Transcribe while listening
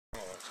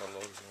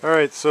All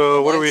right,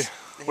 so what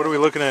are we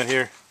looking at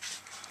here?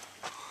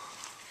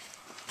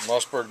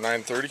 Mossberg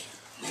 930,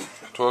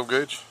 12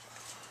 gauge.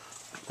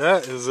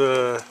 That is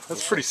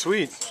that's pretty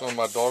sweet. Some of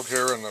my dog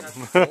hair in the.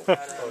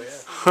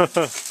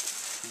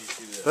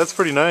 That's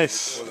pretty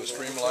nice. With a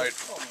Streamlight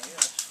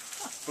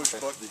push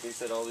button.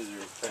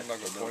 I'm not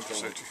going to point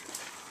this at you.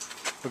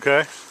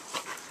 Okay.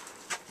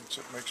 That's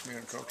what makes me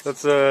uncomfortable.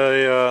 That's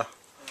a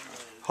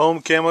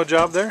home camo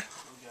job there.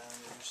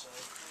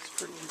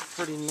 It's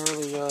pretty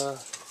gnarly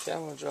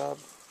camo job.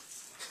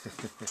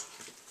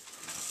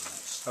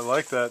 I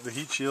like that. The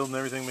heat shield and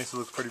everything makes it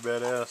look pretty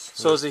badass.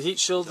 So is the heat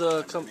shield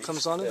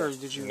comes on it, or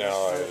did you? No,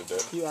 I added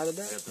that. You added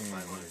that?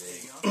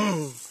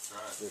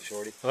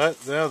 Well,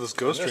 yeah, those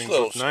ghost rings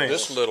look nice.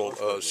 This little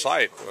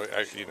sight,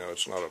 actually, you know,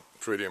 it's not a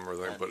tritium or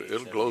anything, but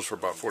it glows for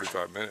about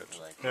 45 minutes.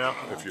 Yeah.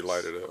 If you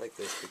light it up.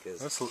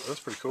 That's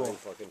pretty cool.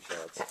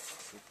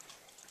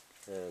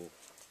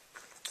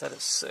 That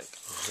is sick.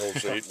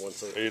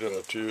 Holds eight in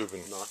the tube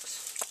and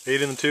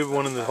 8 in the tube,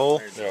 1 in the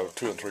hole. yeah,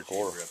 2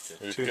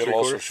 3/4. 2 It'll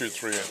also 3/4. shoot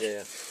 3 inch.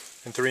 Yeah,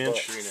 And 3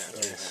 inch.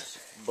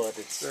 but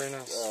it's Very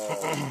nice.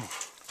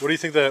 What do you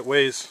think that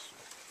weighs?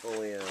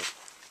 only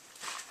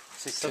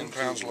 10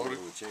 pounds loaded.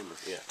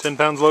 Yeah, 10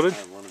 pounds loaded?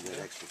 I wanted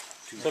an extra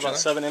 2. So about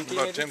 7 empty.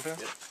 About Maybe? 10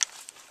 pounds.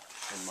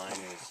 And mine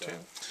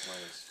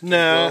is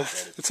Nah,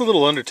 it's a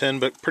little under 10,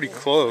 but pretty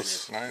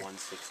close. 9.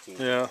 116.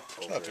 Yeah.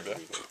 It's not too bad.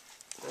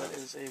 That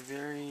is a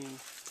very.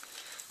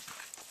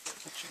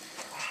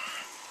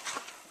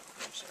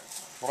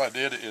 What I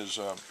did is,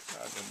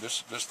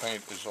 this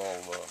paint is all,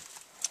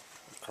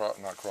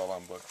 not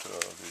Krylon, but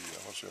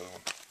what's the other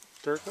one?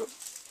 Durcoat?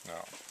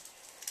 No.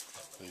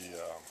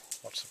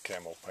 What's the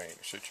camo paint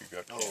that you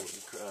got?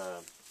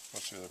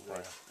 What's the other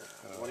brand?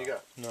 What do you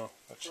got? No.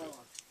 That's it.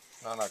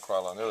 No, not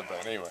Krylon, the other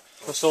brand. Anyway,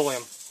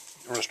 Rust-Oleum.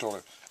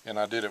 Rust-Oleum. And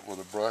I did it with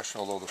a brush,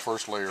 although the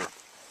first layer,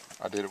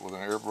 I did it with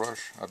an airbrush.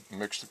 I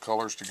mixed the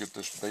colors to get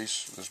this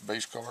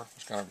base color.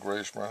 It's kind of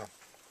grayish brown.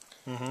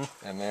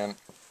 And then,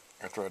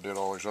 after I did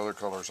all these other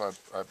colors, I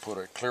put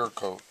a clear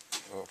coat,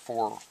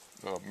 4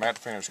 matte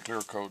finish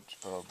clear coat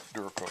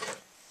Duracoat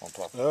on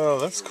top of it. Oh,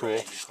 that's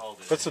cool.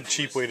 That's a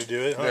cheap way to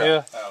do it, huh?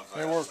 Yeah.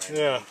 It works.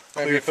 Yeah.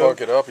 And if you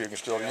fuck it up, you can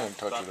still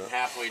touch it up.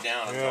 Halfway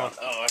down, Yeah.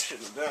 oh, I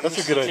shouldn't have done That's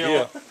a good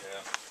idea.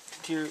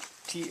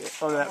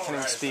 Oh, that can't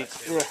even speak.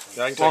 Yeah.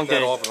 Yeah, I can Long take that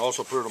day. off and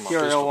also put it on my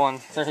pistol.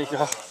 TRL1. There you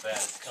go.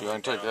 So I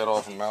can take that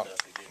off and mount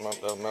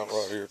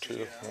right here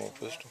too on the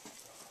pistol.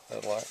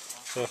 That light.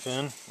 Stuff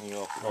in. And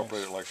you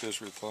operate it like this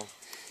with your thumb.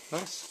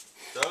 Nice.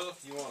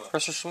 You want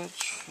Pressure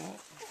switch. some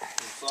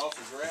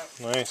sausage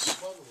wrap? Nice.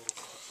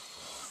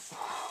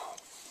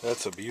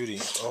 That's a beauty.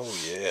 Oh,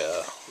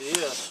 yeah.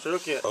 Yeah,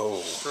 stroke it.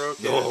 Oh. Stroke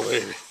it. Oh,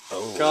 baby.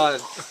 Oh.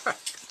 God.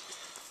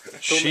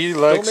 She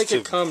likes Don't make to.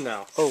 it come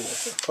now. Oh.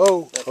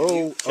 Oh.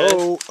 Oh.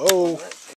 Oh. Oh.